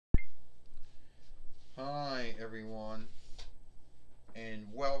everyone, and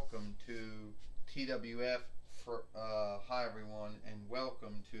welcome to TWF. Hi everyone, and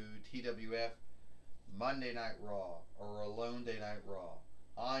welcome to TWF Monday Night Raw or Alone Day Night Raw.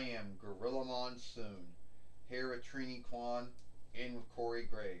 I am Gorilla Monsoon here with Trini Kwan, in with Corey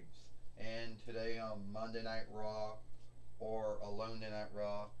Graves, and today on Monday Night Raw or Alone Day Night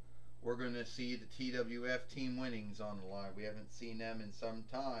Raw, we're going to see the TWF team winnings on the line. We haven't seen them in some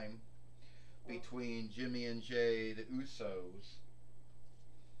time, between Jimmy and Jay, the Usos,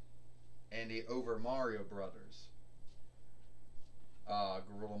 and the Over Mario Brothers.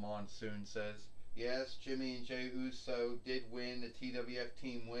 Gorilla Monsoon says, yes, Jimmy and Jay Uso did win the TWF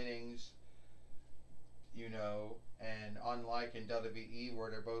team winnings, and unlike in WWE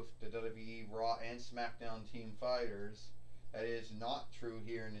where they're both the WWE Raw and SmackDown team fighters, that is not true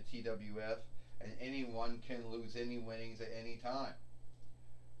here in the TWF, and anyone can lose any winnings at any time.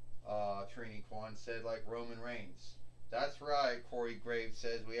 Trini Kwan said, like Roman Reigns. That's right, Corey Graves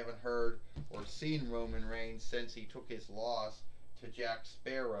says. We haven't heard or seen Roman Reigns since he took his loss to Jack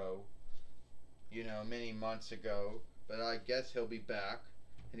Sparrow, many months ago. But I guess he'll be back,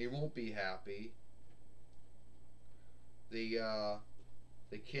 and he won't be happy. The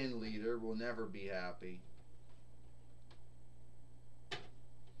kin leader will never be happy.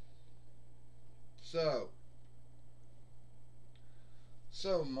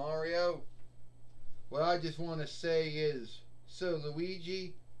 So Mario, what I just want to say is,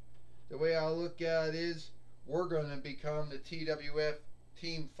 Luigi, the way I look at it is, we're going to become the TWF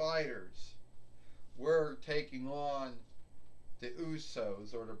team fighters. We're taking on the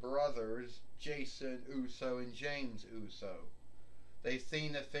Usos, or the brothers, Jason Uso and James Uso. They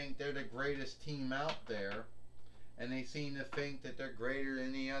seem to think they're the greatest team out there, and they seem to think that they're greater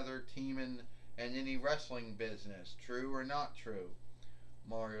than any other team in any wrestling business. True or not true?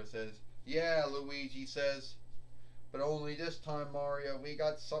 Mario says, yeah, Luigi says, but only this time, Mario, we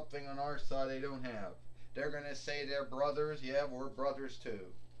got something on our side they don't have. They're going to say they're brothers. Yeah, we're brothers too.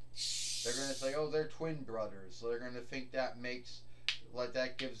 They're going to say, oh, they're twin brothers. So they're going to think that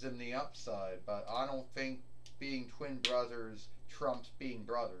that gives them the upside. But I don't think being twin brothers trumps being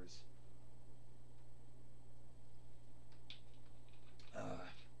brothers.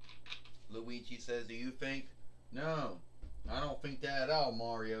 Luigi says, do you think? No. I don't think that at all,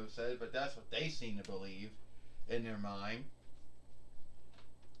 Mario said, but that's what they seem to believe in their mind.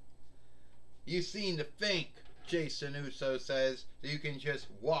 You seem to think, Jason Uso says, that you can just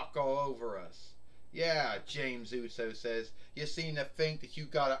walk all over us. Yeah, James Uso says, you seem to think that you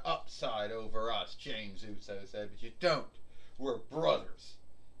got an upside over us, James Uso said, but you don't. We're brothers.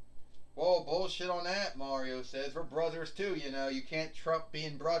 Well, bullshit on that, Mario says. We're brothers too, You can't trump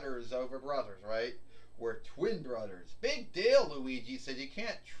being brothers over brothers, right? We're twin brothers. Big deal, Luigi said. You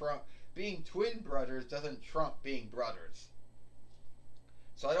can't trump. Being twin brothers doesn't trump being brothers.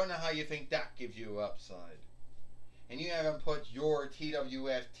 So I don't know how you think that gives you an upside. And you haven't put your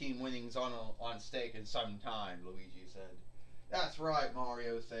TWF team winnings on stake in some time, Luigi said. That's right,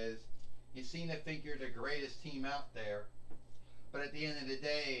 Mario says. You seem to think you're the greatest team out there. But at the end of the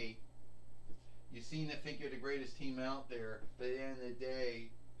day, you seem to think you're the greatest team out there. But at the end of the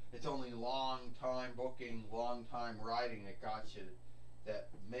day, it's only long time booking, long time writing that got you, that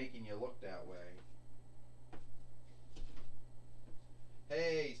making you look that way.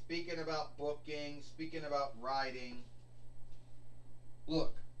 Hey, speaking about booking, speaking about writing,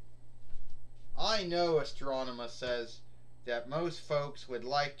 look, I know Astronema says that most folks would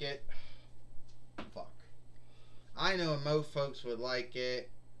like it. Fuck. I know most folks would like it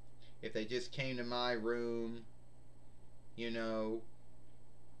if they just came to my room,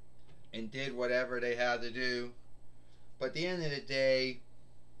 and did whatever they had to do. But at the end of the day,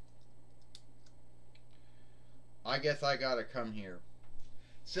 I guess I gotta come here.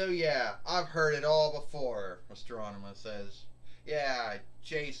 So yeah, I've heard it all before, Astronema says. Yeah,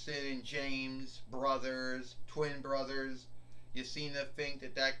 Jason and James, brothers, twin brothers. You seem to think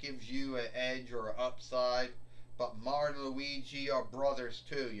that gives you an edge or an upside. But Mario and Luigi are brothers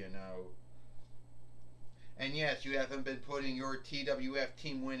too, And yes, you haven't been putting your TWF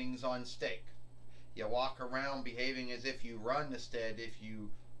team winnings on stake. You walk around behaving as if you run the stead, if you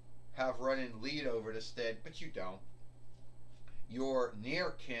have run and lead over the stead, but you don't. Your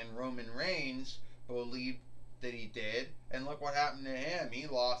near kin, Roman Reigns, believed that he did, and look what happened to him. He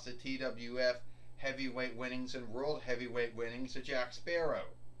lost the TWF heavyweight winnings and world heavyweight winnings to Jack Sparrow.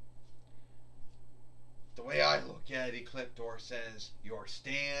 The way I look at it, Ecliptor says, your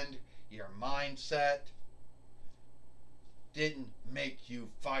stand, your mindset, didn't make you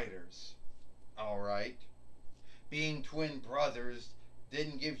fighters. Alright? Being twin brothers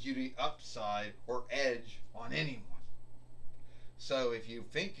didn't give you the upside or edge on anyone. So if you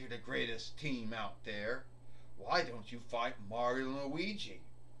think you're the greatest team out there, why don't you fight Mario and Luigi,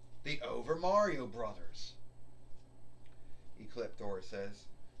 the Over Mario Brothers? Ecliptor says.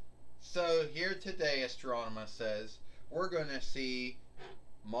 So here today, Astronema says, we're going to see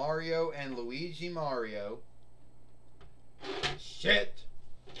Mario and Luigi Mario. Shit!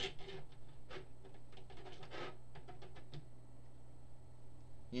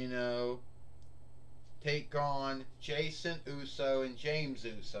 You know, take on Jason Uso and James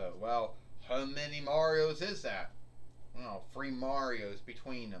Uso. Well, how many Marios is that? Well, 3 Marios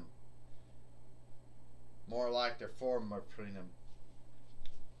between them. More like there 4 between them.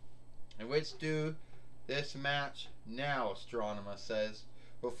 And let's do this match now, Astronema says,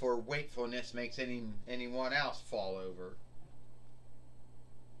 before wakefulness makes anyone else fall over.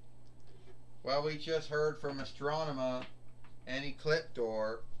 Well, we just heard from Astronema and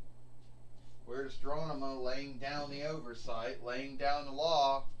Ecliptor, where Astronema laying down the oversight, laying down the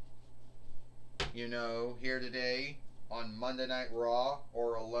law, you know, here today on Monday Night Raw,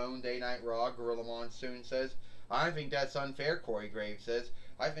 or Alone Day Night Raw, Gorilla Monsoon says. I think that's unfair, Corey Graves says.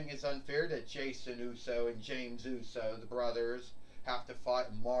 I think it's unfair that Jason Uso and James Uso, the brothers, have to fight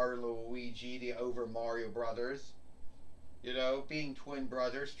Mario and Luigi, the Over Mario Brothers. You know, being twin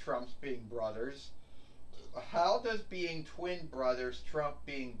brothers trumps being brothers. How does being twin brothers trump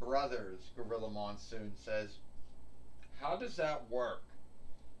being brothers, Gorilla Monsoon says. How does that work?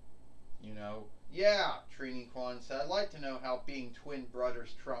 You know, yeah, Trini Kwan said, I'd like to know how being twin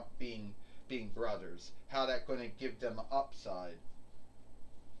brothers trump being brothers. How that going to give them an upside.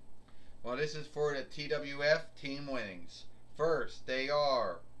 Well, this is for the TWF team winnings. First, they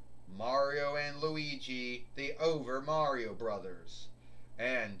are Mario and Luigi, the Over Mario Brothers.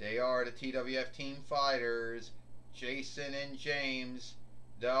 And they are the TWF team fighters, Jason and James,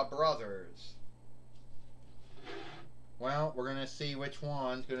 the brothers. Well, we're going to see which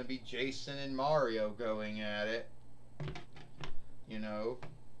one's going to be Jason and Mario going at it. You know,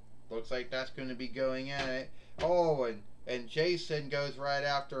 looks like that's going to be going at it. Oh, and Jason goes right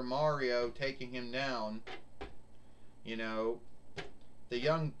after Mario, taking him down. You know, the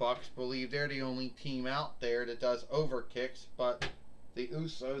Young Bucks believe they're the only team out there that does overkicks, but the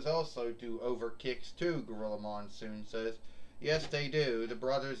Usos also do overkicks too, Gorilla Monsoon says. Yes, they do. The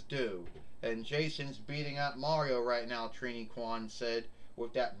brothers do. And Jason's beating up Mario right now, Trini Kwan said,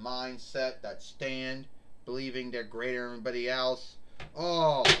 with that mindset, that stand, believing they're greater than everybody else.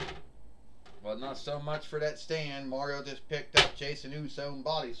 Oh, well, not so much for that stand. Mario just picked up Jason Uso and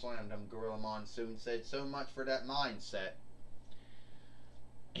body slammed him, Gorilla Monsoon said. So much for that mindset.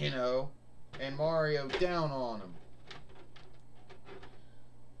 You know, and Mario down on him.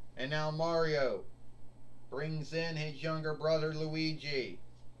 And now Mario brings in his younger brother Luigi.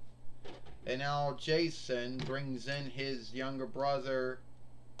 And now Jason brings in his younger brother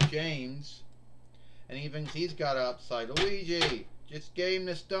James. And he thinks he's got an upside. Luigi just gave him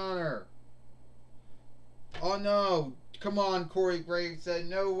the stunner. Oh no, come on, Corey Graves said.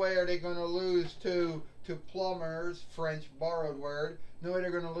 No way are they going to lose to plumbers, French borrowed word. No way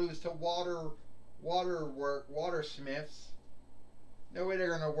they're going to lose to watersmiths. No way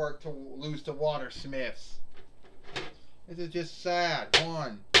they're going to lose to watersmiths. This is just sad.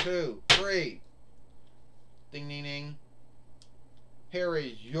 1, 2, 3. Ding, ding, ding. Here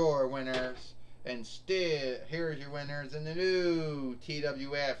is your winners. And still, here's your winners in the new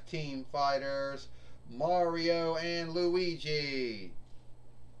TWF Team Fighters, Mario and Luigi.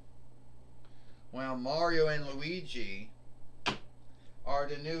 Well, Mario and Luigi are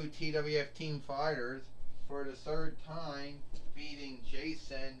the new TWF Team Fighters for the 3rd time, beating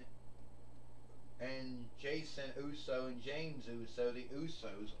Jason Uso and James Uso, the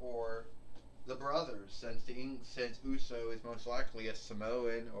Usos, or the brothers, since Uso is most likely a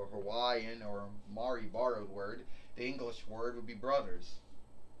Samoan or Hawaiian or Maori borrowed word. The English word would be brothers.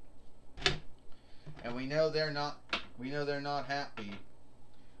 And we know they're not happy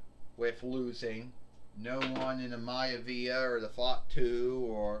with losing. No one in the Maivia or the Fatu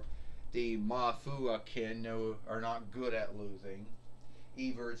or the Mafua kin are not good at losing.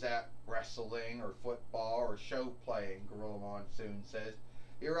 Either it's at wrestling or football or show playing, Gorilla Monsoon says.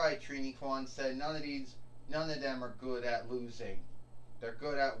 You're right, Trini Kwan said. None of them are good at losing. They're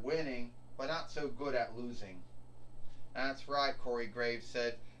good at winning, but not so good at losing. That's right, Corey Graves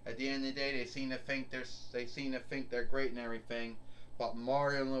said. At the end of the day, they seem to think they're great and everything, but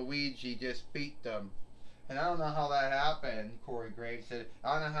Mario and Luigi just beat them. And I don't know how that happened, Corey Graves said.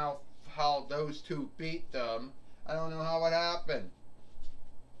 I don't know how those two beat them. I don't know how it happened.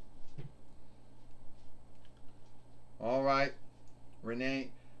 All right. Renee,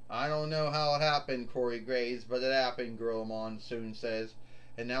 I don't know how it happened, Corey Graves, but it happened, Gorilla Monsoon says.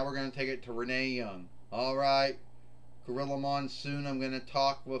 And now we're going to take it to Renee Young. Alright, Gorilla Monsoon, I'm going to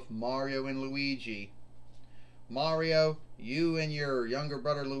talk with Mario and Luigi. Mario, you and your younger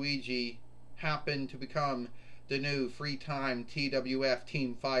brother Luigi happen to become the new three-time TWF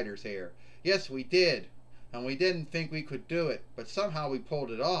Team Fighters here. Yes, we did. And we didn't think we could do it, but somehow we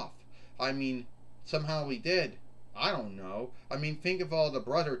pulled it off. I mean, somehow we did. I don't know. I mean, think of all the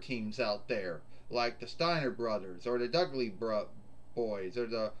brother teams out there, like the Steiner brothers, or the Dudley boys, or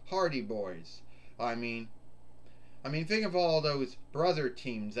the Hardy boys. I mean, think of all those brother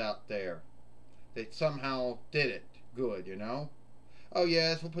teams out there that somehow did it good, you know? Oh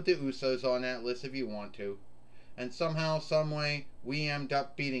yes, we'll put the Usos on that list if you want to. And somehow, someway, we ended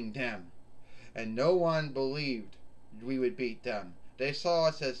up beating them. And no one believed we would beat them. They saw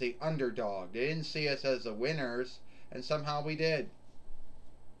us as the underdog. They didn't see us as the winners, and somehow we did.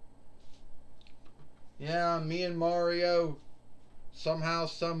 Yeah, me and Mario, somehow,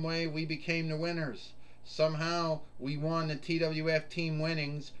 someway, we became the winners. Somehow, we won the TWF team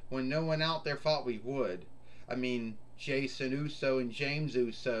winnings when no one out there thought we would. I mean, Jason Uso and James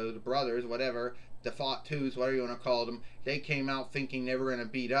Uso, the brothers, whatever, the Fought Twos, whatever you want to call them, they came out thinking they were going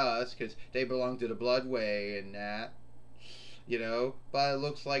to beat us because they belonged to the Bloodway and that. You know, but it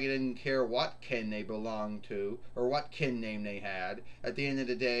looks like it didn't care what kin they belonged to or what kin name they had. At the end of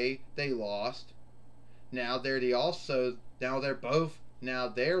the day, they lost. Now they're they're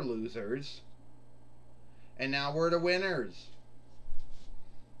losers. And now we're the winners.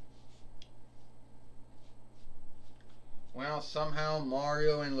 Well, somehow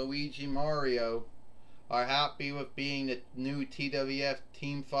Mario and Luigi Mario are happy with being the new TWF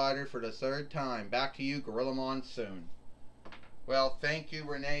Team Fighter for the third time. Back to you, Gorilla Monsoon. Well, thank you,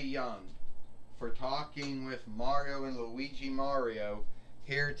 Renee Young, for talking with Mario and Luigi Mario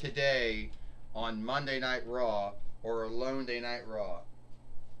here today on Monday Night Raw, or Alone Day Night Raw.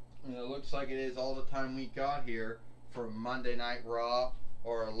 And it looks like it is all the time we got here for Monday Night Raw,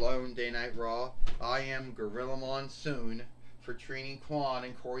 or Alone Day Night Raw. I am Gorilla Monsoon for Trini Kwan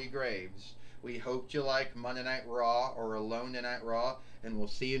and Corey Graves. We hope you like Monday Night Raw, or Alone Day Night Raw, and we'll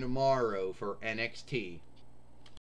see you tomorrow for NXT.